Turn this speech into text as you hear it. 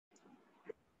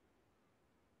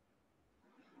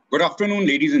Good afternoon,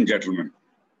 ladies and gentlemen.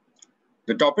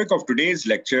 The topic of today's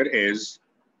lecture is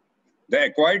the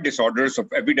acquired disorders of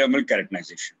epidermal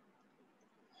keratinization.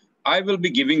 I will be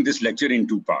giving this lecture in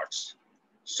two parts.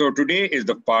 So today is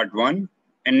the part one,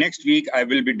 and next week I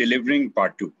will be delivering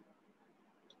part two.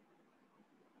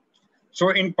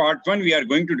 So in part one, we are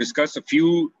going to discuss a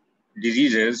few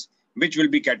diseases which will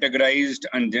be categorized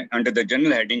under the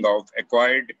general heading of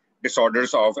acquired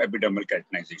disorders of epidermal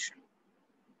keratinization.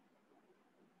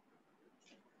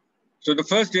 So the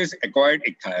first is acquired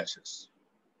ichthyosis.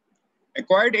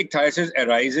 Acquired ichthyosis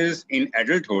arises in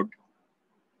adulthood,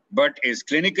 but is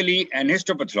clinically and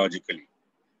histopathologically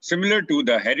similar to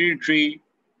the hereditary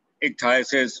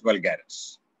ichthyosis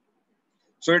vulgaris.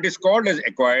 So it is called as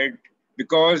acquired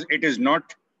because it is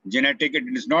not genetic, it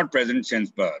is not present since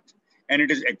birth, and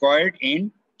it is acquired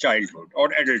in childhood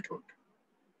or adulthood.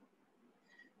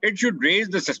 It should raise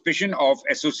the suspicion of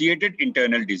associated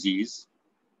internal disease,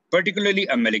 particularly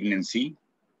a malignancy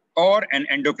or an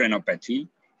endocrinopathy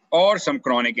or some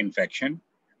chronic infection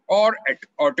or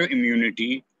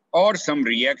autoimmunity or some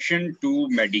reaction to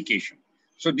medication.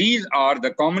 So these are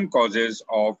the common causes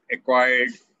of acquired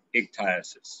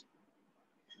ichthyosis.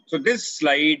 So this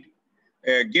slide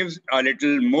gives a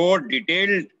little more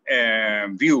detailed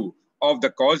view of the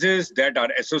causes that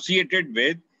are associated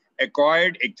with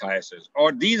acquired ichthyosis,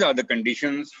 or these are the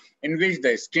conditions in which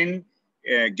the skin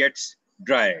gets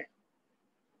dry.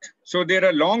 So there are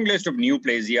a long list of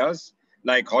neoplasias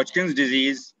like Hodgkin's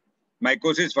disease,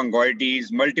 mycosis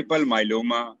fungoides, multiple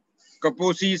myeloma,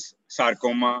 Kaposi's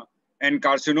sarcoma, and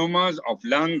carcinomas of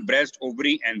lung, breast,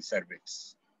 ovary, and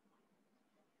cervix.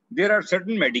 There are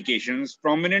certain medications,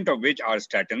 prominent of which are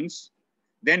statins,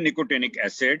 then nicotinic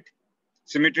acid,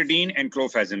 cimetidine, and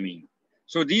clofazimine.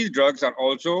 So these drugs are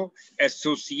also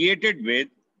associated with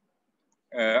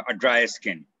a dry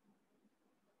skin.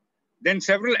 Then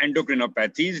several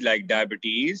endocrinopathies like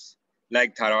diabetes,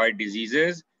 like thyroid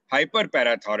diseases,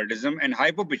 hyperparathyroidism, and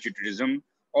hypopituitarism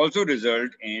also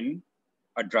result in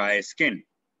a dry skin.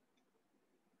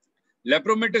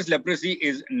 Lepromatous leprosy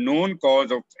is a known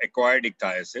cause of acquired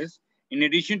ichthyosis. In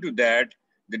addition to that,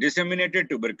 the disseminated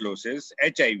tuberculosis,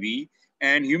 HIV,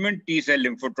 and human T-cell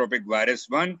lymphotropic virus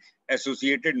 1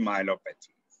 associated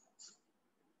myelopathy.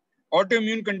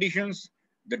 Autoimmune conditions,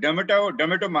 the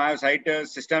dermatomyositis,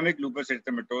 systemic lupus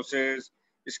erythematosus,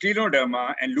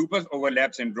 scleroderma, and lupus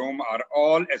overlap syndrome are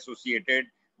all associated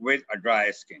with a dry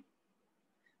skin.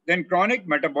 Then chronic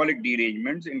metabolic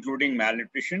derangements, including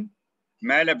malnutrition,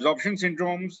 malabsorption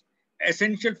syndromes,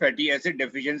 essential fatty acid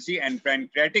deficiency, and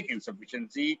pancreatic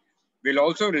insufficiency will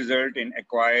also result in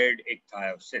acquired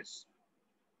ichthyosis.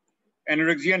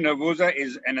 Anorexia nervosa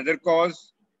is another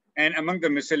cause, and among the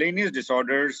miscellaneous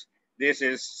disorders, this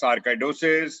is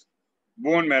sarcoidosis,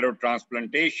 bone marrow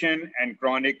transplantation, and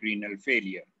chronic renal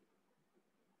failure.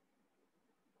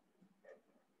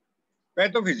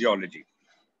 Pathophysiology.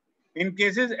 In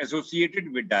cases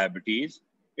associated with diabetes,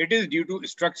 it is due to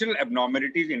structural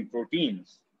abnormalities in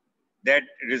proteins that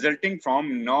resulting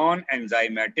from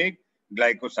non-enzymatic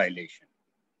glycosylation.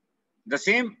 The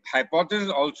same hypothesis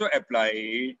also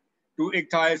applies to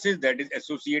ichthyosis that is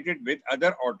associated with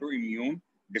other autoimmune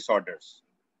disorders.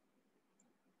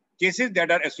 Cases that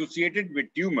are associated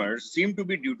with tumors seem to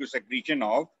be due to secretion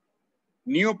of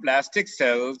neoplastic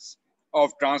cells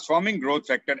of transforming growth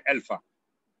factor alpha,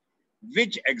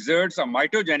 which exerts a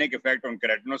mitogenic effect on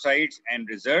keratinocytes and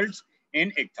results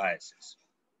in ichthyosis.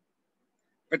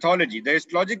 Pathology. The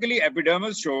histologically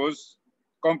epidermal shows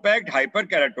compact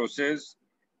hyperkeratosis,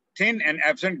 thin and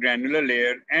absent granular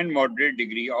layer, and moderate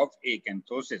degree of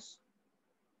acanthosis.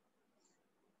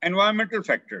 Environmental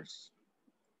factors.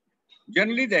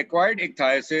 Generally, the acquired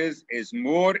ichthyosis is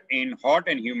more in hot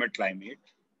and humid climate,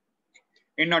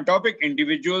 in atopic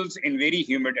individuals in very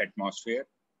humid atmosphere.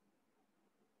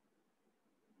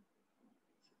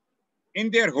 In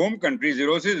their home country,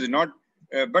 xerosis is not,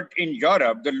 but in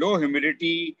Europe, the low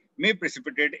humidity may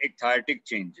precipitate ichthyotic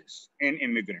changes in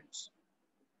immigrants.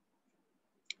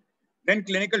 Then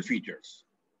clinical features.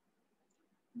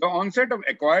 The onset of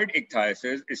acquired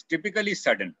ichthyosis is typically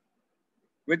sudden,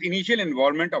 with initial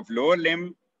involvement of lower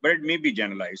limb, but it may be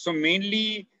generalized. So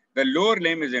mainly the lower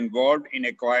limb is involved in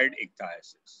acquired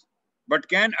ichthyosis, but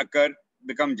can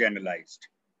become generalized.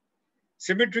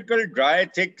 Symmetrical, dry,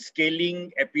 thick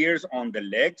scaling appears on the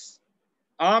legs.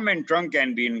 Arm and trunk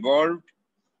can be involved,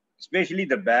 especially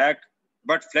the back,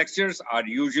 but flexures are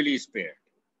usually spared.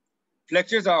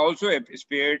 Flexures are also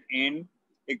spared in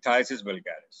ichthyosis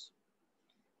vulgaris.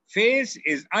 Face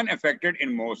is unaffected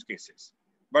in most cases,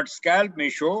 but scalp may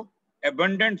show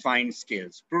abundant fine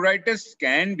scales. Pruritus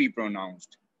can be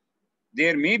pronounced.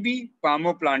 There may be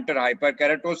palmoplantar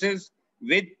hyperkeratosis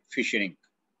with fissuring.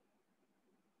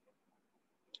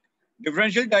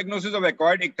 Differential diagnosis of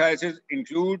acquired ichthyosis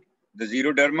include the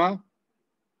xeroderma,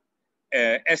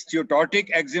 osteototic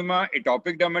eczema,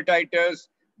 atopic dermatitis,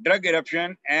 drug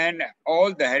eruption, and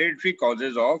all the hereditary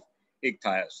causes of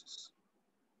ichthyosis.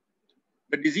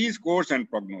 The disease course and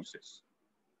prognosis.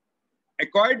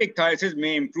 Acquired ichthyosis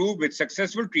may improve with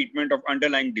successful treatment of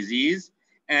underlying disease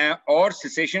or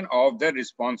cessation of the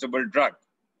responsible drug.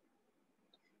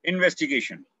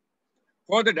 Investigation.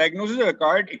 For the diagnosis of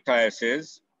acquired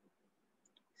ichthyosis,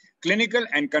 clinical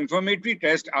and confirmatory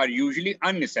tests are usually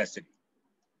unnecessary.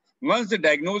 Once the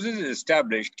diagnosis is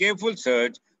established, careful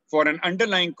search for an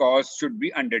underlying cause should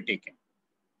be undertaken.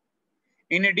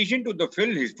 In addition to the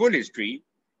full history,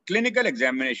 clinical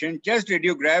examination, chest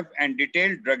radiograph, and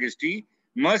detailed drug history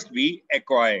must be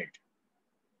acquired.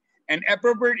 An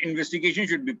appropriate investigation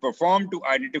should be performed to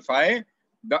identify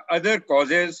the other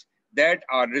causes that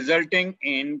are resulting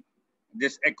in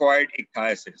this acquired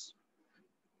ichthyosis.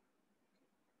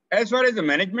 As far as the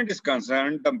management is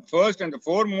concerned, the first and the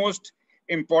foremost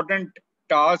important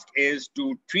task is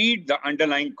to treat the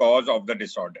underlying cause of the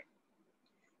disorder.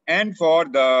 And for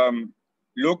the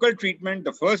local treatment,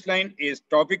 the first line is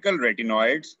topical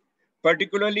retinoids,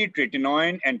 particularly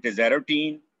tretinoin and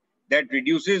tazarotene, that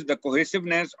reduces the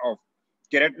cohesiveness of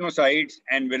keratinocytes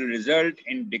and will result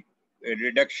in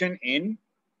reduction in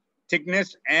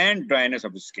thickness and dryness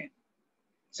of the skin.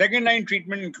 Second line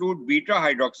treatment include beta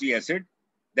hydroxy acid,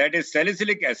 that is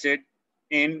salicylic acid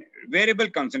in variable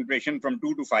concentration from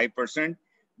 2 to 5%,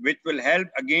 which will help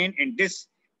again in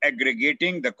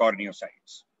disaggregating the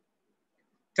corneocytes.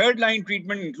 Third line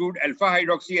treatment include alpha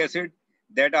hydroxy acid,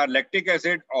 that are lactic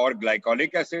acid or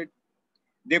glycolic acid.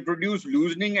 They produce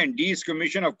loosening and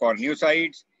de-squamation of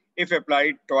corneocytes if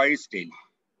applied twice daily.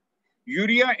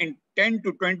 Urea in 10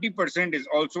 to 20% is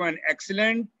also an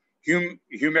excellent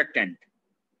humectant.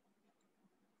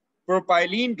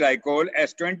 Propylene glycol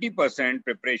as 20%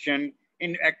 preparation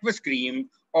in aqueous cream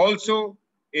also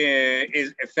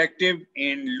is effective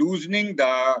in loosening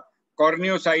the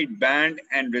corneocyte band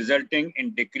and resulting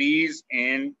in decrease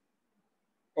in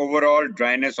overall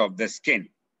dryness of the skin.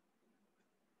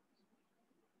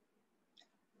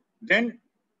 Then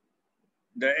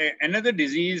another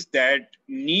disease that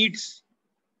needs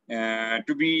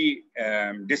to be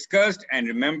discussed and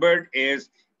remembered is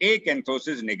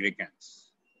acanthosis nigricans.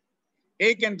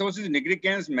 Acanthosis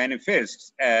nigricans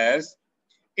manifests as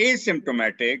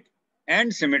asymptomatic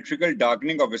and symmetrical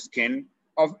darkening of the skin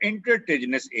of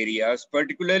intertriginous areas,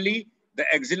 particularly the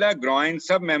axilla, groin,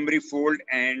 submammary fold,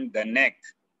 and the neck.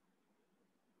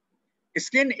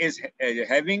 Skin is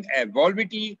having a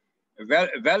velvety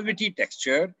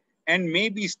texture and may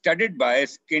be studded by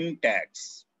skin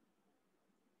tags.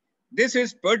 This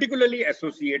is particularly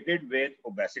associated with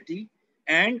obesity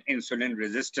and insulin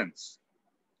resistance.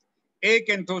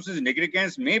 Acanthosis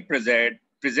nigricans may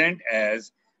present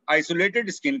as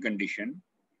isolated skin condition,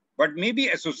 but may be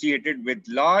associated with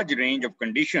large range of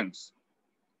conditions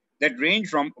that range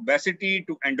from obesity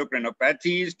to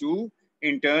endocrinopathies to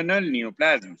internal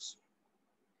neoplasms.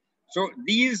 So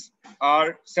these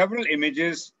are several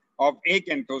images of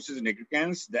acanthosis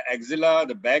nigricans. The axilla,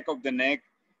 the back of the neck,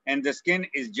 and the skin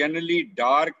is generally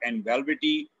dark and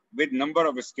velvety with number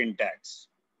of skin tags.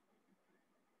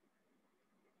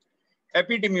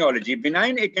 Epidemiology.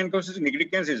 Benign acanthosis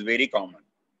nigricans is very common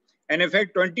and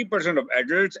affect 20% of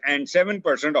adults and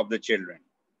 7% of the children,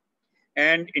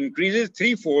 and increases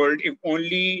threefold if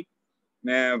only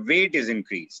weight is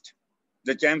increased.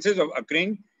 The chances of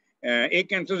occurring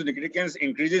acanthosis nigricans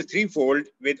increases threefold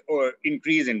with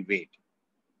increase in weight.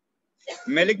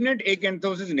 Malignant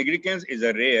acanthosis nigricans is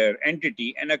a rare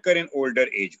entity and occur in older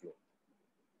age group.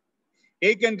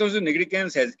 Acanthosis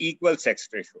nigricans has equal sex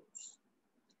ratios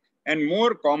and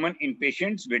more common in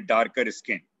patients with darker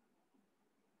skin.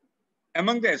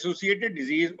 Among the associated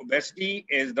disease, obesity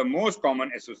is the most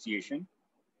common association.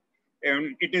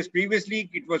 And it was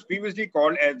previously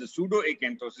called as the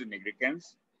pseudo-acanthosis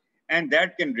nigricans, and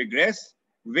that can regress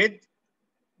with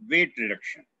weight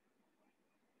reduction.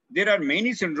 There are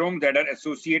many syndromes that are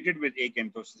associated with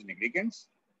acanthosis nigricans.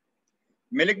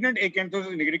 Malignant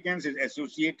acanthosis nigricans is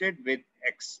associated with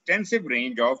extensive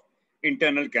range of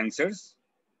internal cancers,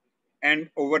 and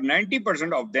over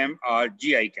 90% of them are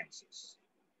GI cancers.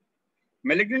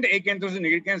 Malignant acanthosis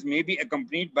nigricans may be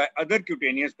accompanied by other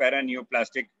cutaneous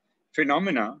paraneoplastic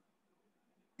phenomena,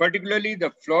 particularly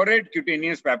the florid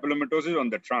cutaneous papillomatosis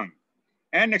on the trunk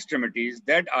and extremities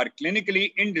that are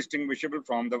clinically indistinguishable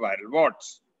from the viral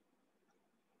warts.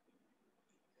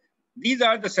 These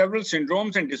are the several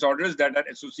syndromes and disorders that are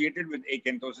associated with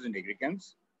acanthosis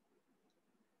nigricans.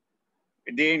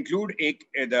 They include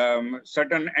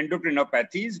certain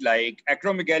endocrinopathies like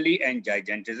acromegaly and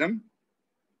gigantism,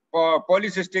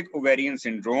 polycystic ovarian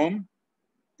syndrome,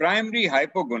 primary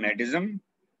hypogonadism,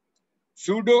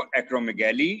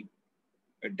 pseudoacromegaly,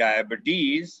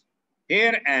 diabetes,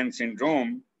 Hair-An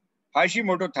syndrome,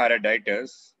 Hashimoto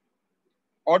thyroiditis,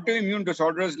 autoimmune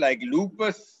disorders like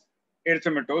lupus,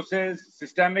 erythematosus,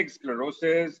 systemic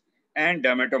sclerosis, and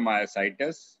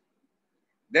dermatomyositis.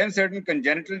 Then certain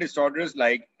congenital disorders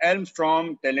like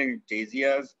Elmstrom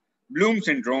telangiectasias, Bloom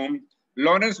syndrome,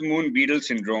 Lawrence-Moon-Beadle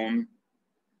syndrome,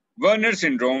 Werner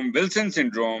syndrome, Wilson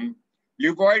syndrome,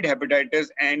 leukoid hepatitis,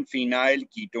 and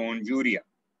phenylketonuria.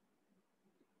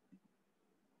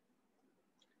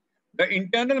 The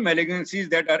internal malignancies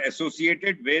that are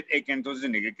associated with acanthosis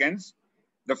nigricans,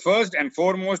 the first and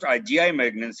foremost are GI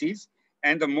malignancies,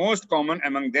 and the most common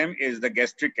among them is the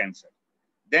gastric cancer.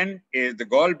 Then is the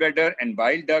gallbladder and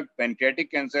bile duct,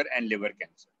 pancreatic cancer, and liver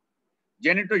cancer.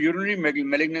 Genitourinary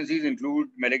malignancies include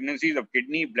malignancies of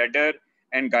kidney, bladder,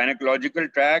 and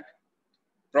gynecological tract,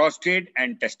 prostate,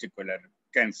 and testicular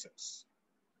cancers.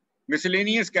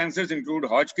 Miscellaneous cancers include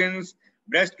Hodgkin's,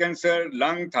 breast cancer,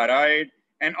 lung, thyroid,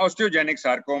 and osteogenic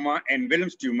sarcoma and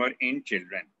Wilms tumor in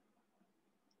children.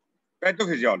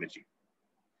 Pathophysiology.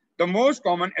 The most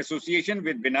common association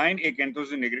with benign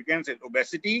acanthosis nigricans is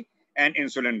obesity and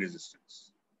insulin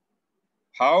resistance.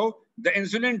 How? The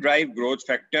insulin-derived growth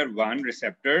factor 1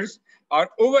 receptors are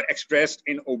overexpressed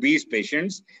in obese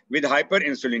patients with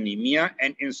hyperinsulinemia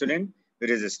and insulin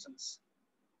resistance.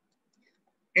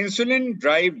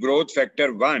 Insulin-derived growth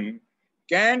factor 1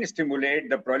 can stimulate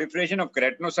the proliferation of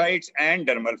keratinocytes and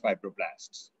dermal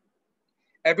fibroblasts.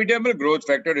 Epidermal growth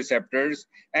factor receptors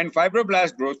and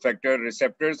fibroblast growth factor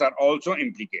receptors are also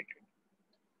implicated.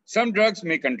 Some drugs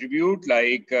may contribute,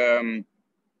 like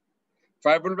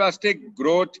fibroblastic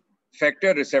growth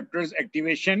factor receptors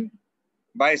activation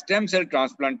by stem cell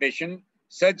transplantation,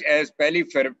 such as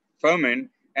palifermin,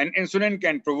 and insulin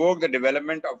can provoke the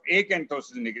development of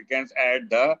acanthosis nigricans at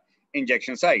the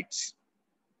injection sites.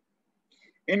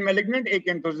 In malignant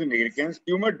acanthosis nigricans,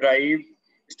 tumor-derived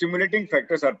stimulating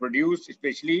factors are produced,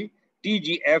 especially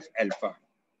TGF-alpha.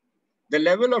 The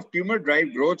level of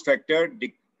tumor-derived growth factor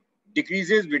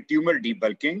decreases with tumor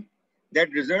debulking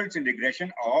that results in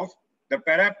regression of the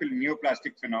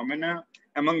paraneoplastic phenomena,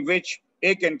 among which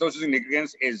acanthosis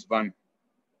nigricans is one.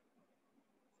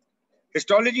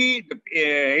 Histology, the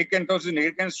acanthosis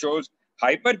nigricans shows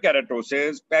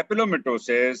hyperkeratosis,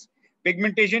 papillomatosis.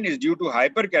 Pigmentation is due to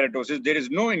hyperkeratosis. There is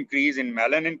no increase in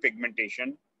melanin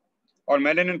pigmentation or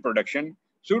melanin production.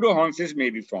 Pseudohonsis may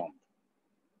be formed.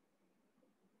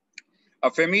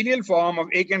 A familial form of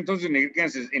acanthosis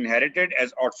nigricans is inherited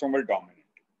as autosomal dominant.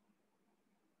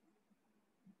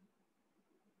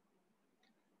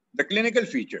 The clinical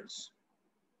features.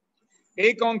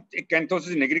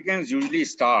 Acanthosis nigricans usually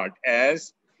start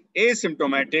as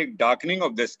asymptomatic darkening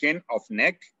of the skin of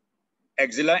neck,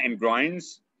 axilla, and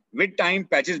groins. With time,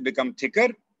 patches become thicker,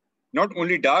 not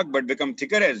only dark, but become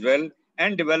thicker as well,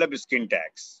 and develop skin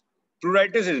tags.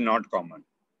 Pruritus is not common.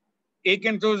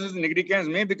 Acanthosis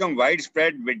nigricans may become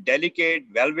widespread with delicate,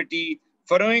 velvety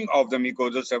furrowing of the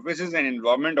mucosal surfaces and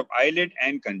involvement of eyelid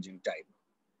and conjunctiva.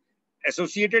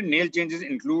 Associated nail changes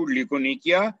include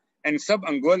leukonychia and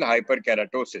subungual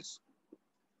hyperkeratosis.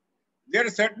 There are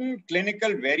certain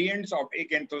clinical variants of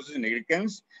acanthosis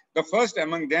nigricans. The first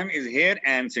among them is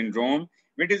Hair-An syndrome,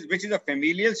 which is a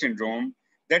familial syndrome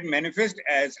that manifests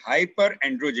as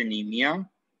hyperandrogenemia,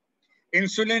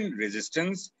 insulin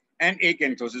resistance, and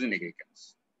acanthosis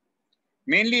nigricans.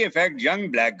 Mainly affect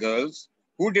young black girls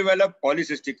who develop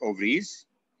polycystic ovaries,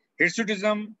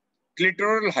 hirsutism,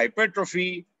 clitoral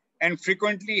hypertrophy, and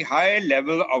frequently high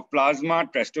level of plasma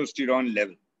testosterone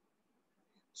level.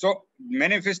 So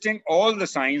manifesting all the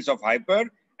signs of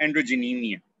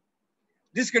hyperandrogenemia.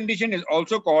 This condition is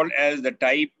also called as the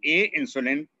type A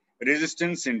insulin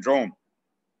resistance syndrome.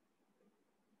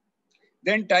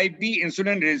 Then type B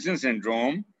insulin resistance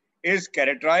syndrome is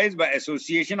characterized by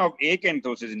association of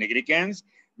acanthosis nigricans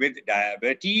with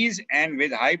diabetes and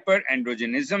with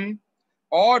hyperandrogenism,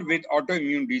 or with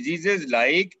autoimmune diseases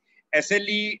like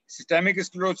SLE, systemic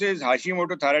sclerosis,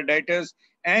 Hashimoto thyroiditis,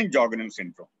 and Sjogren's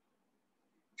syndrome.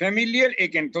 Familial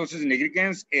acanthosis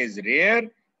nigricans is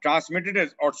rare, transmitted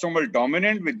as autosomal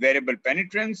dominant with variable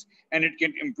penetrance, and it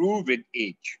can improve with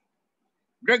age.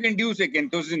 Drug-induced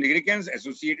acanthosis nigricans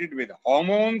associated with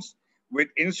hormones, with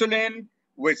insulin,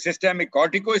 with systemic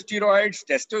corticosteroids,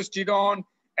 testosterone,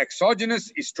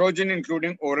 exogenous estrogen,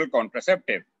 including oral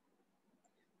contraceptive.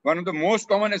 One of the most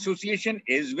common association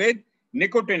is with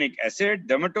nicotinic acid.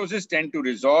 Dermatosis tend to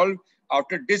resolve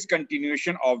after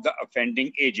discontinuation of the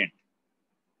offending agent.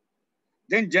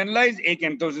 Then generalized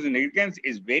acanthosis nigricans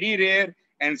is very rare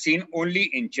and seen only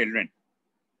in children.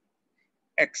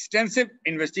 Extensive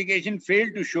investigation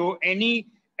failed to show any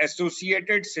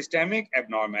associated systemic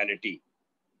abnormality.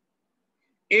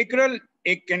 Acral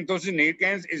acanthosis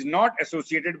nigricans is not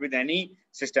associated with any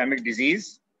systemic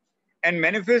disease and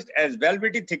manifest as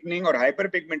velvety thickening or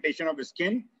hyperpigmentation of the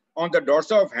skin on the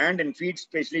dorsa of hand and feet,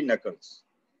 especially knuckles.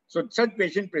 So such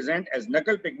patients present as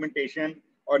knuckle pigmentation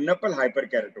or knuckle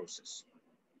hyperkeratosis.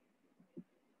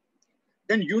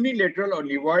 Then unilateral or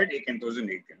nevoid acanthosis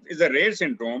nigricans is a rare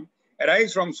syndrome,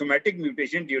 arises from somatic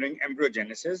mutation during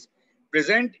embryogenesis,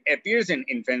 appears in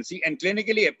infancy, and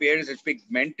clinically appears as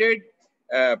pigmented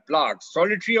plaques,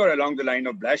 solitary or along the line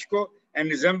of Blaschko, and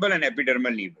resemble an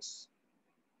epidermal nevus.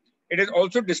 It is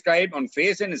also described on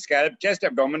face and scalp, chest,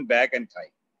 abdomen, back, and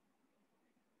thigh.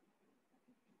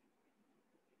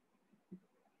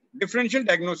 Differential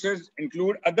diagnoses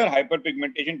include other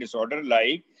hyperpigmentation disorder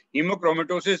like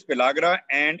hemochromatosis, pellagra,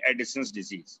 and Addison's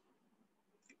disease.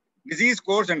 Disease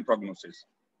course and prognosis.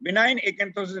 Benign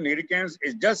acanthosis nigricans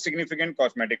is just significant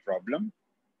cosmetic problem.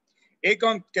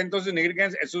 Acanthosis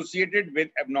nigricans associated with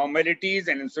abnormalities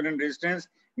and insulin resistance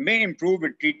may improve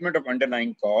with treatment of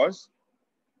underlying cause.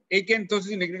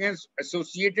 Acanthosis nigricans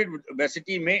associated with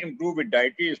obesity may improve with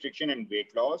dietary restriction and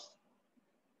weight loss.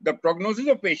 The prognosis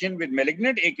of patients with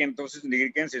malignant acanthosis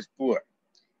nigricans is poor,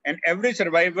 and average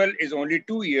survival is only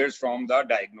 2 years from the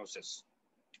diagnosis.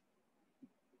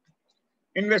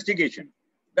 Investigation.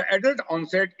 The adult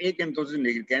onset acanthosis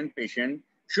nigricans patient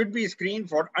should be screened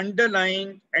for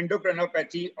underlying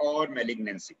endocrinopathy or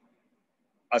malignancy.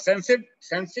 A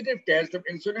sensitive test of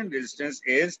insulin resistance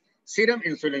is serum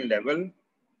insulin level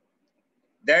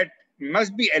that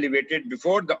must be elevated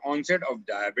before the onset of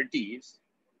diabetes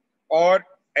or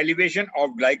elevation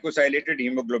of glycosylated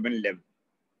hemoglobin level.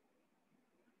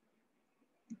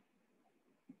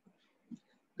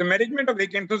 The management of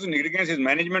acanthosis nigricans is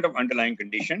management of underlying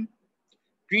condition.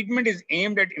 Treatment is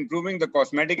aimed at improving the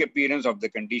cosmetic appearance of the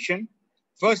condition.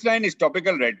 First line is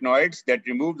topical retinoids that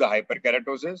remove the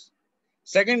hyperkeratosis.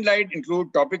 Second line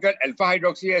include topical alpha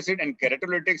hydroxy acid and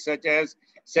keratolytics such as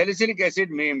salicylic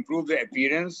acid may improve the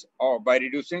appearance by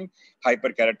reducing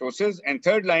hyperkeratosis. And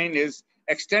third line is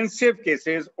extensive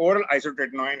cases oral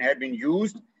isotretinoin have been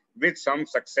used with some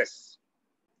success.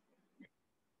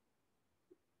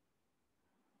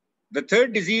 The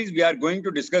third disease we are going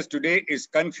to discuss today is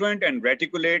confluent and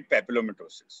reticulate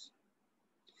papillomatosis,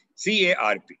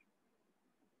 CARP.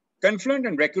 Confluent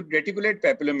and reticulate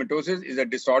papillomatosis is a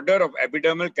disorder of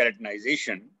epidermal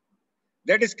keratinization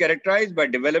that is characterized by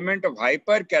development of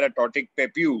hyperkeratotic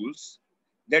papules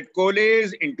that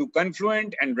coalesce into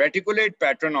confluent and reticulate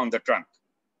pattern on the trunk,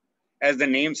 as the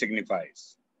name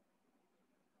signifies.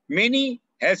 Many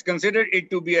has considered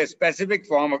it to be a specific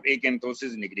form of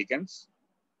acanthosis nigricans,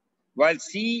 while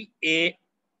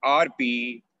CARP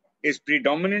is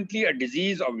predominantly a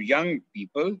disease of young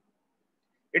people.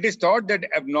 It is thought that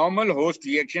abnormal host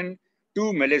reaction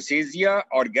to Malassezia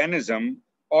organism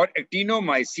or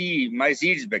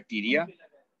actinomycetes bacteria.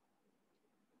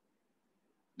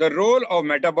 The role of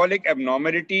metabolic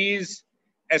abnormalities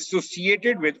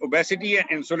associated with obesity and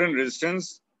insulin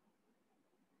resistance,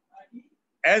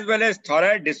 as well as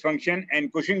thyroid dysfunction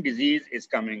and Cushing disease is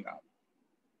coming up.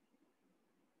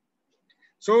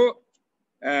 So,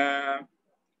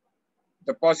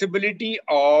 the possibility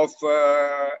of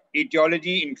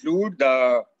etiology include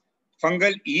the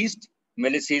fungal yeast,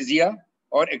 Malassezia,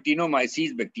 or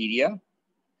actinomycetes bacteria,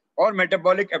 or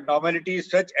metabolic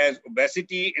abnormalities such as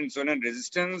obesity, insulin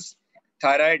resistance,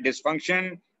 thyroid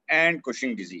dysfunction, and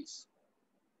Cushing disease.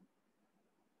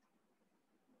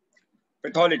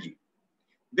 Pathology.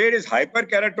 There is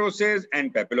hyperkeratosis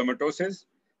and papillomatosis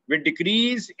with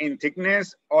decrease in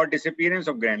thickness or disappearance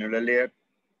of granular layer.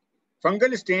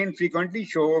 Fungal stain frequently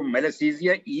show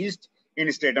Malassezia yeast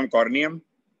in stratum corneum.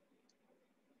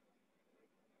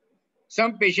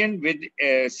 Some patients with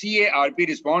CARP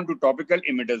respond to topical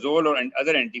imidazole or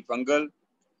other antifungal,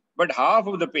 but half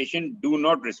of the patients do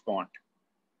not respond.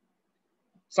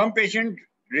 Some patients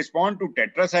respond to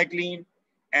tetracycline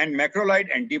and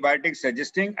macrolide antibiotics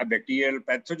suggesting a bacterial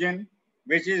pathogen,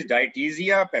 which is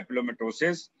Diathesia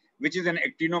papillomatosis, which is an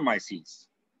actinomyces,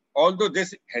 although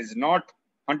this has not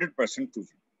 100%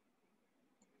 proven.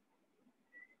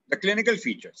 The clinical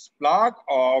features. Plaque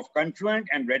of confluent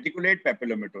and reticulate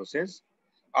papillomatosis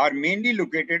are mainly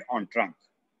located on trunk,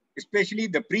 especially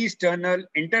the pre-sternal,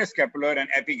 interscapular, and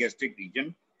epigastric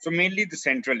region, so mainly the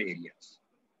central areas.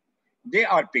 They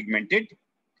are pigmented,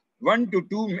 1 to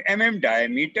 2 mm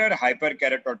diameter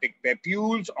hyperkeratotic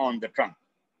papules on the trunk.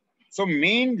 So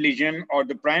main lesion or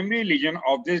the primary lesion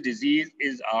of this disease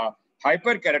is a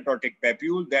hyperkeratotic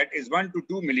papule that is 1 to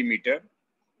 2 millimeter.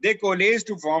 They coalesce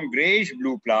to form grayish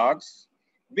blue plaques,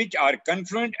 which are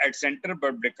confluent at center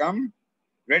but become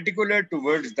reticulate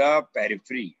towards the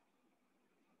periphery.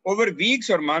 Over weeks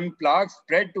or months, plaques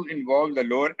spread to involve the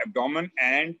lower abdomen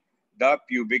and the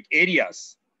pubic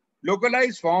areas.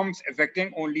 Localized forms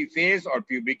affecting only face or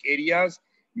pubic areas,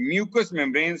 mucous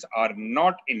membranes are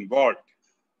not involved.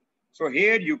 So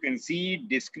here you can see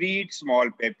discrete small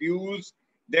papules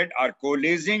that are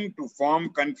coalescing to form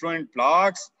confluent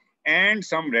plaques and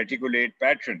some reticulate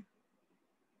pattern.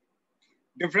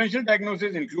 Differential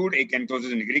diagnoses include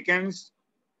acanthosis nigricans.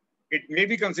 It may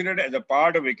be considered as a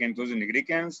part of acanthosis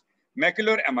nigricans,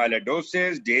 macular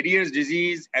amyloidosis, Darier's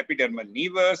disease, epidermal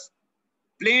nevus,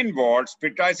 plain warts,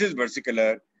 pityriasis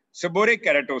versicolor, seborrheic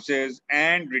keratosis,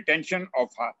 and retention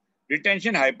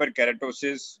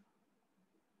hyperkeratosis.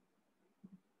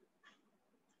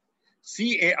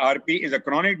 CARP is a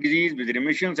chronic disease with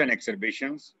remissions and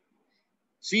exacerbations.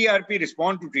 CRP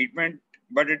responds to treatment,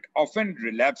 but it often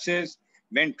relapses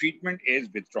when treatment is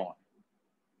withdrawn.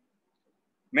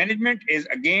 Management is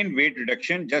again weight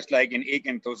reduction, just like in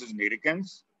acanthosis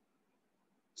nigricans.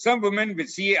 Some women with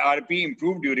CARP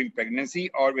improve during pregnancy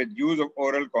or with use of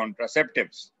oral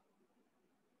contraceptives.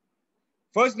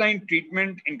 First-line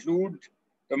treatment include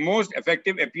the most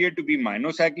effective appear to be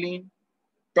minocycline.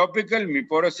 Topical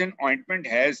mupirocin ointment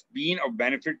has been of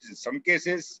benefit in some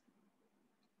cases.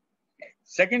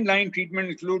 Second-line treatment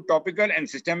include topical and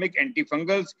systemic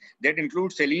antifungals that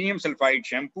include selenium sulfide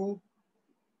shampoo,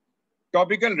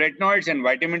 topical retinoids and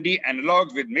vitamin D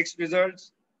analogs with mixed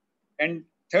results. And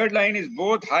third line is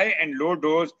both high and low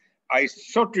dose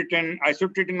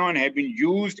isotretinoin have been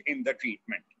used in the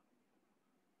treatment.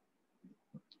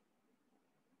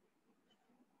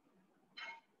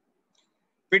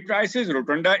 Pityriasis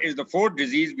rotunda is the fourth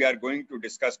disease we are going to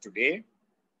discuss today.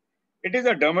 It is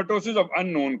a dermatosis of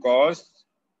unknown cause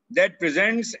that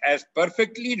presents as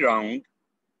perfectly round,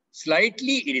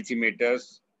 slightly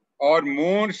erythematous, or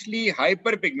mostly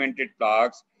hyperpigmented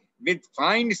plaques with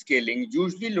fine scaling,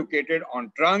 usually located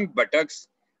on trunk, buttocks,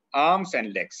 arms,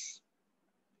 and legs.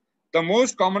 The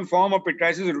most common form of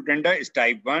pityriasis rotunda is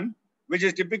type 1, which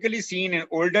is typically seen in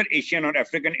older Asian or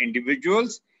African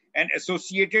individuals and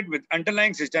associated with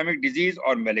underlying systemic disease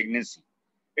or malignancy.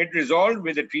 It resolved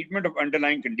with the treatment of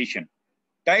underlying condition.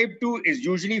 Type 2 is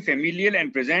usually familial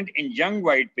and present in young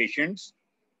white patients.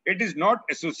 It is not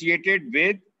associated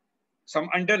with some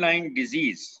underlying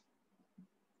disease.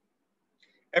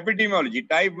 Epidemiology.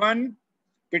 Type 1,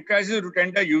 pityriasis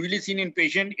rotunda usually seen in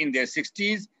patients in their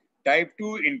 60s, type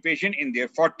 2 in patients in their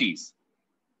 40s.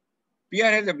 PR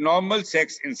has abnormal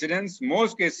sex incidence.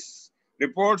 Most case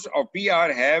reports of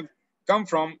PR have come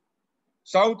from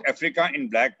South Africa in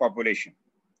Black population.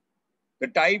 The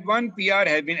type 1 PR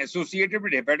has been associated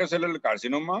with hepatocellular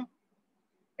carcinoma,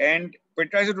 and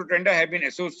pityriasis rotunda have been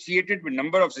associated with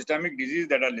number of systemic diseases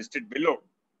that are listed below.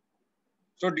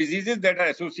 So diseases that are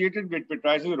associated with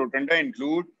pityriasis rotunda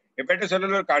include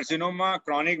hepatocellular carcinoma,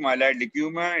 chronic myeloid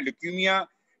leukemia,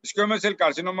 squamous cell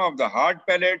carcinoma of the hard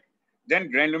palate,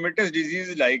 then granulomatous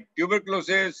diseases like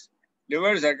tuberculosis,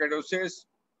 liver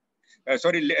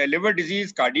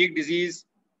disease, cardiac disease,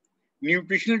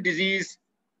 nutritional disease,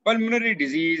 pulmonary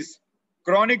disease,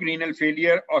 chronic renal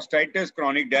failure, osteitis,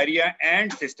 chronic diarrhea,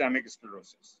 and systemic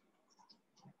sclerosis.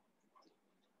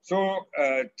 So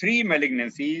 3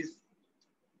 malignancies: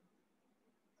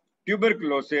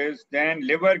 tuberculosis, then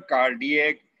liver,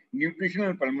 cardiac,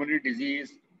 nutritional pulmonary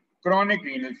disease, chronic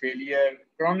renal failure,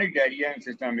 chronic diarrhea, and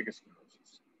systemic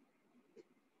sclerosis.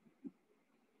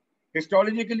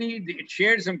 Histologically, it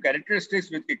shares some characteristics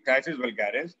with ichthyosis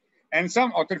vulgaris, and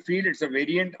some authors feel it's a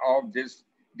variant of this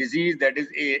disease, that is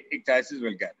ichthyosis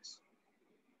vulgaris.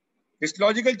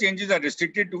 Histological changes are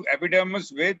restricted to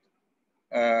epidermis with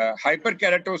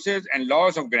hyperkeratosis and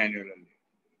loss of granular layer.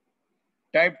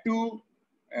 Type 2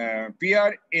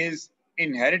 PR is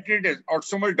inherited as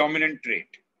autosomal dominant trait.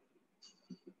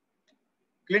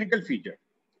 Clinical feature.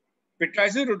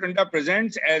 Pityriasis rotunda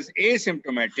presents as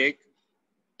asymptomatic,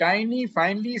 tiny,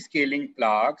 finely scaling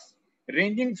plaques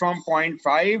ranging from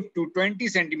 0.5 to 20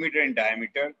 centimeter in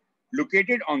diameter,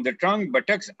 located on the trunk,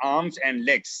 buttocks, arms, and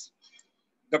legs.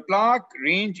 The plaque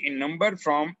range in number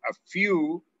from a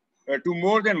few to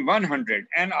more than 100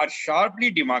 and are sharply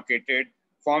demarcated,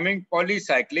 forming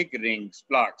polycyclic rings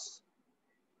plaques.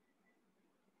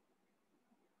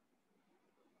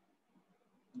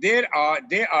 They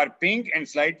are pink and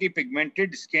slightly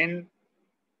pigmented skin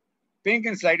pink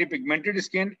in slightly pigmented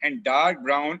skin, and dark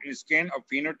brown in skin of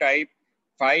phenotype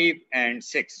 5 and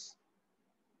 6.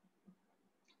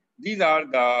 These are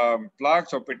the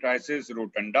plaques of pityriasis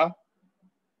rotunda.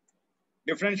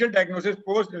 Differential diagnosis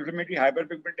post-inflammatory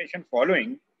hyperpigmentation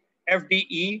following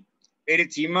FDE,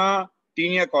 erythema,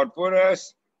 tinea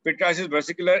corporis, pityriasis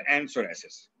versicolor, and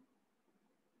psoriasis.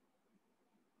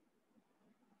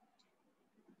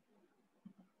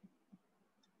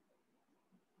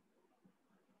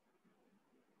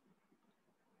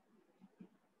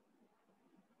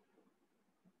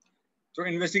 So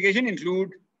investigation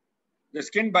include the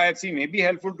skin biopsy may be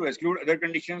helpful to exclude other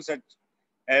conditions such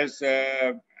as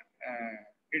it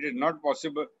is not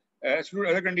possible exclude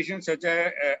other conditions such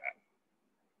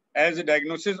as the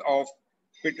diagnosis of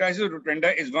pityriasis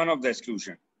rotunda is one of the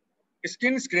exclusion.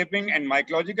 Skin scraping and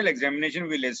mycological examination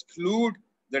will exclude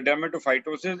the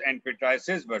dermatophytosis and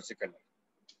pityriasis versicolor.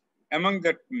 Among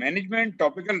the management,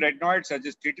 topical retinoids such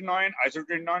as tretinoin,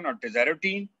 isotretinoin, or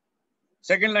tazarotene.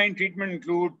 Second line treatment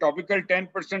include topical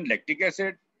 10% lactic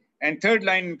acid, and third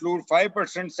line include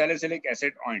 5% salicylic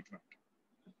acid ointment.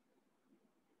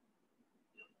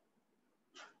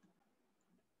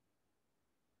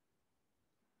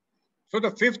 So the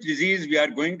fifth disease we are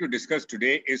going to discuss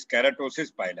today is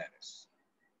Keratosis pilaris.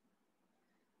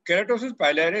 Keratosis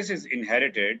pilaris is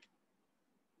inherited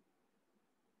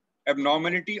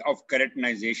abnormality of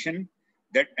keratinization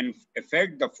that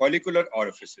affect the follicular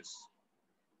orifices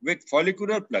with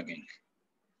follicular plugging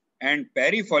and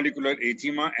perifollicular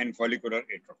erythema and follicular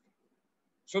atrophy.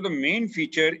 So the main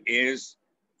feature is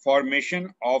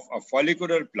formation of a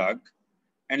follicular plug,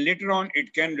 and later on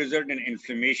it can result in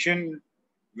inflammation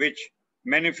which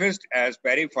manifests as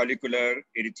perifollicular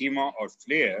erythema or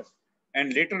flare,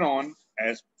 and later on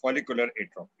as follicular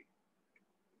atrophy.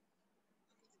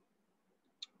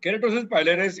 Keratosis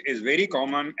pilaris is very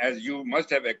common, as you must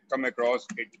have come across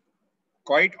it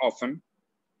quite often,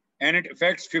 and it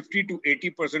affects 50 to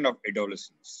 80% of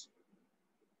adolescents.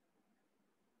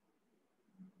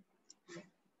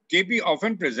 KP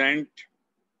often present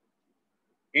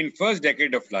in first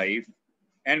decade of life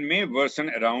and may worsen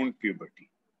around puberty.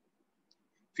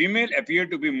 Female appear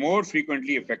to be more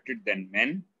frequently affected than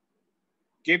men.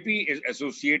 KP is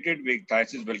associated with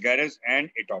ichthyosis vulgaris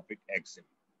and atopic eczema.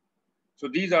 So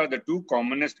these are the two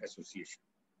commonest associations.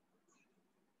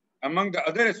 Among the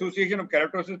other associations of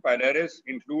keratosis pilaris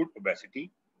include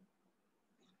obesity,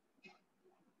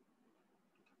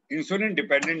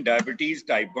 insulin-dependent diabetes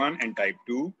type 1 and type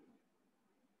 2,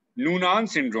 Noonan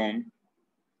syndrome,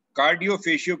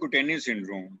 cardiofaciocutaneous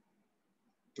syndrome,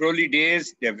 prolidase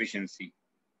deficiency,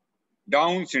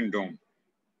 Down syndrome,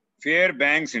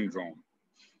 Fairbanks syndrome,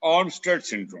 Olmsted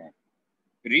syndrome,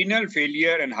 renal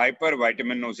failure and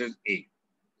hypervitaminosis A,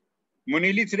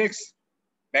 monilithrix,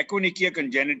 pachyonychia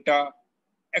congenita,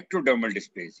 ectodermal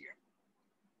dysplasia,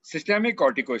 systemic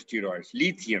corticosteroids,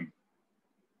 lithium,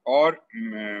 or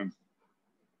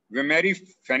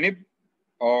vimerifenib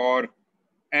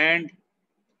and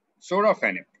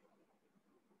sorafenib.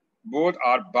 Both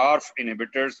are BARF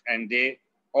inhibitors and they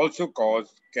also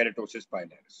cause keratosis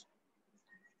pilaris.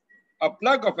 A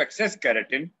plug of excess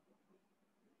keratin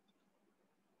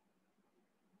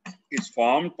is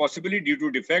formed possibly due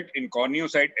to defect in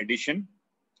corneocyte addition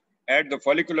at the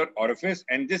follicular orifice,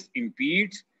 and this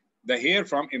impedes the hair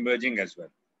from emerging as well.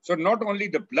 So not only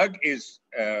the plug is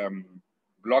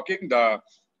blocking the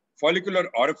follicular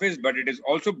orifice, but it is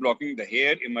also blocking the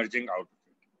hair emerging out of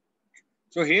it.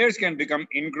 So hairs can become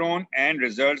ingrown and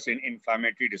results in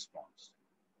inflammatory response.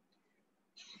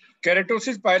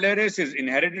 Keratosis pilaris is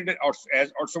inherited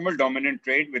as autosomal dominant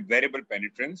trait with variable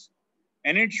penetrance,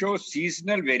 and it shows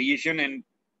seasonal variation and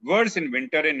worse in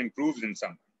winter and improves in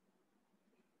summer.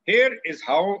 Here is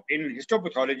how in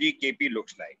histopathology KP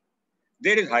looks like.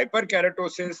 There is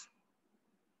hyperkeratosis,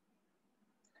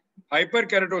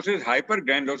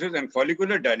 hypergranulosis, and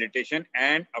follicular dilatation,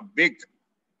 and a big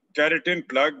keratin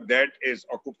plug that is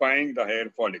occupying the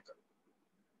hair follicle.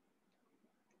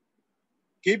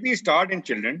 KP start in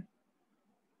children,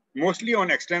 mostly on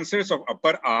extensors of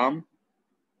upper arm,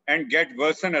 and get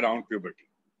worsen around puberty.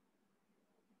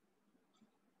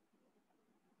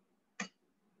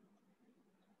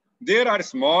 There are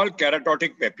small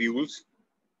keratotic papules,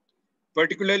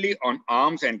 particularly on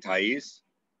arms and thighs,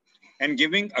 and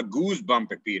giving a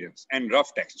goosebump appearance and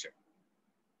rough texture.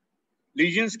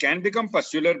 Lesions can become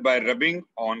pustular by rubbing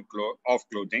off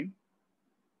clothing.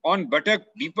 On buttock,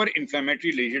 deeper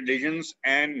inflammatory lesions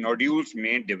and nodules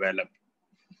may develop.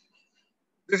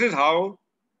 This is how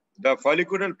the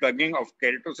follicular plugging of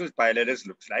keratosis pilaris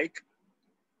looks like,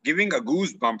 giving a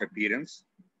goosebump appearance.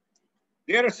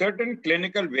 There are certain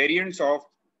clinical variants of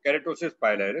Keratosis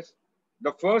pilaris.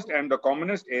 The first and the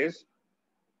commonest is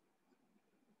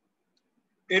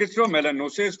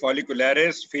erythromelanosis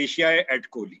follicularis fasciae et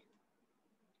coli,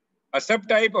 a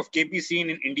subtype of KP seen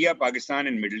in India, Pakistan,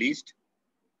 and Middle East,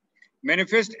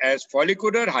 manifest as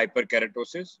follicular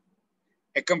hyperkeratosis,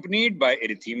 accompanied by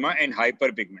erythema and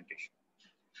hyperpigmentation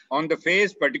on the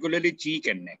face, particularly cheek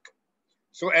and neck.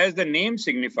 So as the name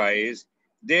signifies,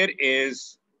 there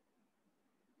is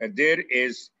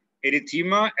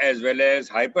erythema as well as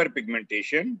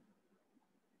hyperpigmentation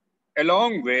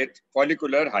along with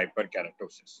follicular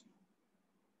hyperkeratosis.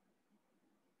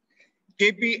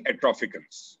 KP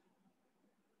atropicans.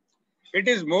 It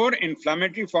is more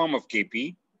inflammatory form of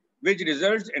KP, which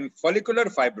results in follicular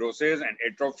fibrosis and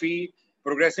atrophy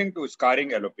progressing to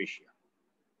scarring alopecia.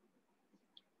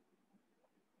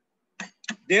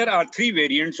 There are three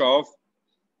variants of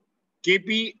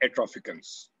KP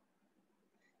atropicans.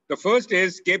 The first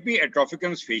is KP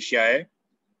atropicans fasciae,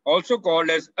 also called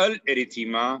as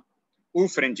erythema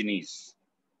oophragines.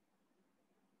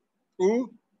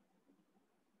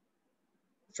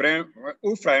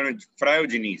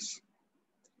 Oophragines.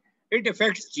 It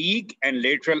affects cheek and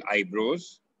lateral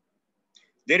eyebrows.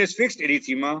 There is fixed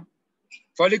erythema,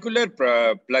 follicular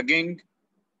plugging,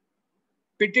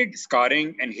 pitted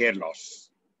scarring, and hair loss.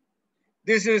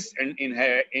 This is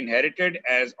inherited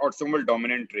as autosomal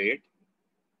dominant trait.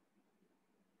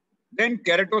 Then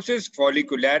keratosis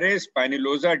follicularis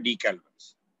spinulosa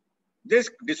decalvans. This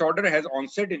disorder has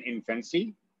onset in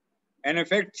infancy and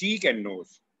affects cheek and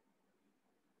nose.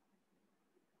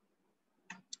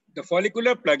 The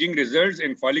follicular plugging results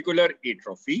in follicular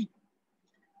atrophy.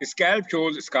 Scalp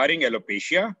shows scarring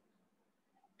alopecia,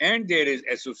 and there is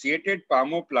associated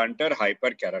palmoplantar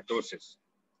hyperkeratosis.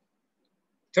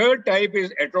 Third type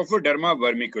is Atrophoderma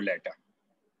vermiculata.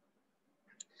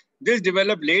 This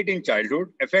develops late in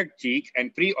childhood, affects cheek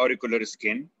and preauricular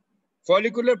skin.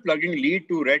 Follicular plugging lead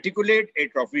to reticulate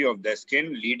atrophy of the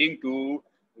skin, leading to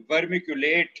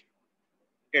vermiculate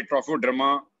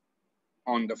atrophoderma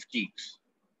on the cheeks.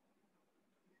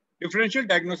 Differential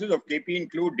diagnosis of KP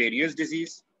include Darius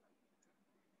disease,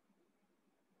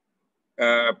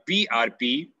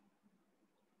 PRP.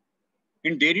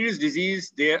 In Darius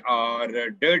disease, there are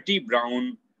dirty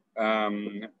brown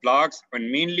plaques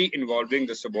and mainly involving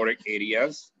the seborrheic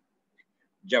areas,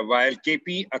 while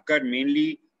KP occur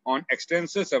mainly on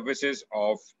extensor surfaces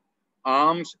of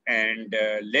arms and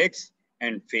legs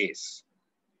and face.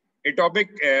 Atopic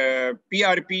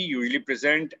PRP usually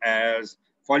present as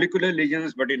follicular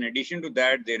lesions, but in addition to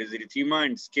that, there is erythema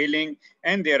and scaling,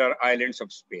 and there are islands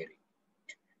of sparing.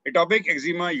 Atopic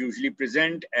eczema usually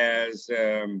present as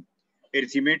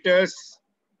erythematous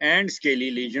and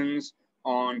scaly lesions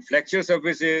on flexure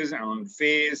surfaces, on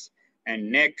face and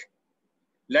neck.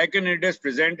 Lichenitis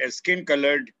present as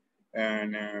skin-colored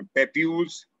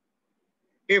papules.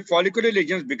 If follicular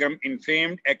lesions become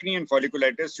inflamed, acne and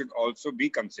folliculitis should also be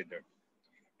considered.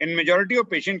 In majority of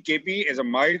patients, KP is a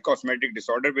mild cosmetic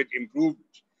disorder which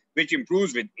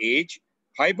improves with age.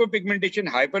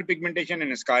 Hyperpigmentation,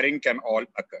 and scarring can all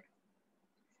occur.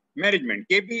 Management.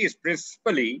 KP is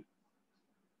principally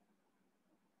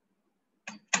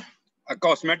a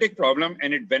cosmetic problem,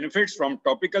 and it benefits from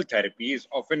topical therapy is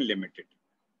often limited.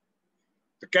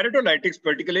 The keratolytics,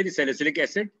 particularly salicylic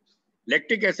acid,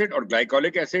 lactic acid, or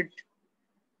glycolic acid,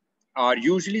 are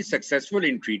usually successful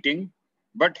in treating,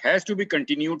 but has to be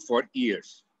continued for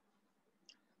years.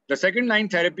 The second-line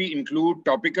therapy include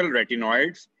topical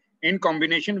retinoids in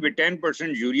combination with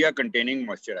 10% urea-containing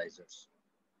moisturizers.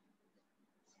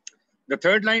 The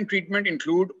third-line treatment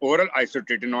include oral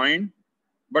isotretinoin,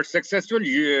 but successful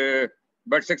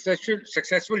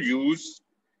use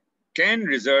can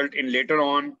result in later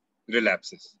on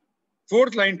relapses.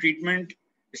 Fourth-line treatment,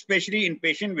 especially in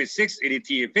patients with fixed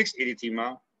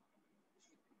erythema,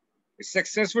 is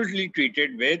successfully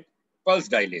treated with pulse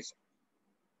dilation.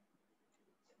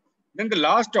 Then the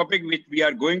last topic which we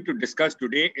are going to discuss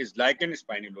today is lichen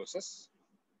spinulosus.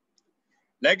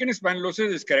 Lichen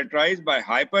spinulosus is characterized by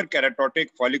hyperkeratotic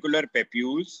follicular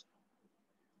papules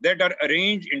that are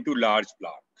arranged into large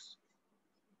plaques.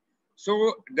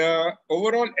 So the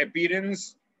overall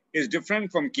appearance is different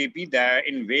from KP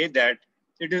in way that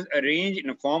it is arranged in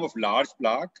a form of large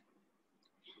plaque,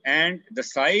 and the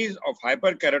size of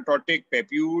hyperkeratotic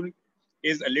papule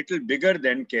is a little bigger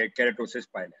than Keratosis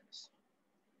pilaris.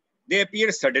 They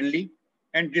appear suddenly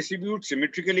and distribute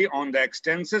symmetrically on the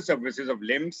extensor surfaces of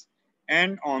limbs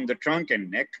and on the trunk and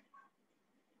neck.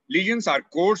 Lesions are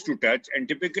coarse to touch and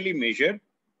typically measure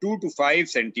 2 to 5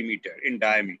 centimeters in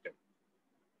diameter.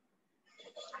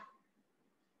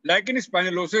 Lichen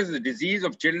spinulosus is a disease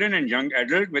of children and young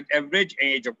adults with average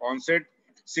age of onset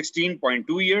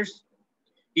 16.2 years,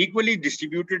 equally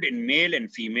distributed in male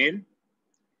and female.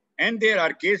 And there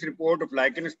are case reports of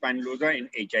lichen spinulosa in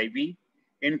HIV,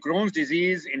 in Crohn's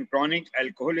disease, in chronic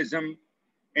alcoholism,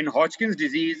 in Hodgkin's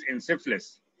disease, in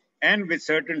syphilis, and with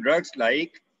certain drugs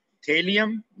like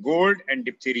thallium, gold, and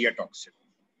diphtheria toxin.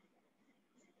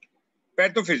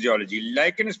 Pathophysiology.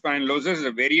 Lichen spinulosus is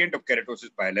a variant of Keratosis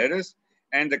pilaris,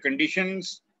 and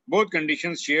both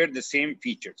conditions share the same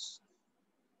features.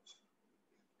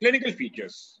 Clinical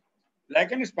features.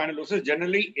 Lichen spinulosus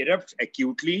generally erupts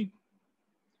acutely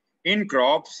in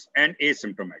crops and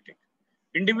asymptomatic.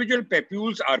 Individual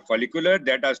papules are follicular,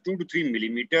 that are 2 to 3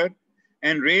 millimeter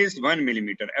and raised 1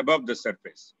 millimeter above the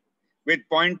surface, with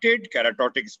pointed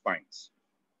keratotic spines.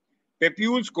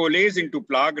 Papules coalesce into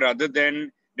plaque rather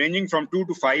than ranging from 2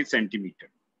 to 5 centimeter.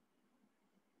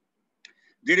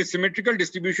 There is symmetrical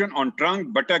distribution on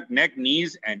trunk, buttock, neck,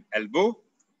 knees, and elbow.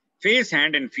 Face,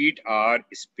 hand, and feet are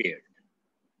spared.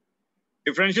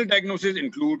 Differential diagnoses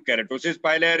include Keratosis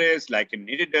pilaris, lichen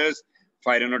nitidus,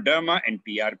 phyrenoderma, and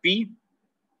PRP.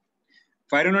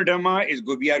 Phyrenoderma is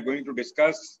we are going to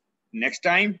discuss next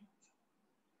time.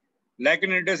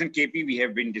 Lichen nitidus and KP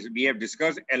we have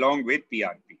discussed along with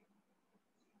PRP.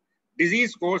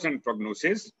 Disease course and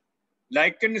prognosis.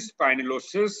 Lichen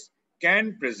spinulosus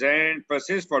can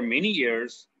persist for many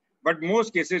years, but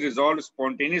most cases resolve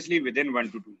spontaneously within 1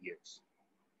 to 2 years.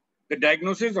 The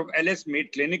diagnosis of LS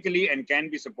made clinically and can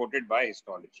be supported by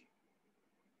histology.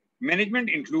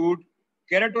 Management include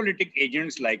keratolytic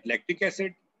agents like lactic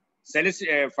acid,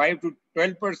 5 to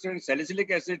 12%,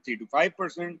 salicylic acid 3 to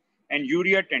 5%, and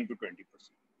urea 10 to 20%.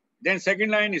 Then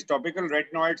second line is topical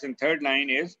retinoids, and third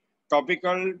line is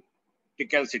topical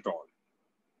ticalcitol.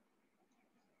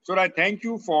 So I thank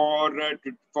you for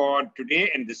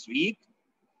today and this week.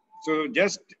 So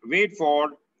just wait for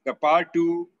the part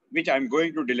 2, which I'm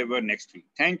going to deliver next week.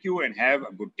 Thank you and have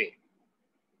a good day.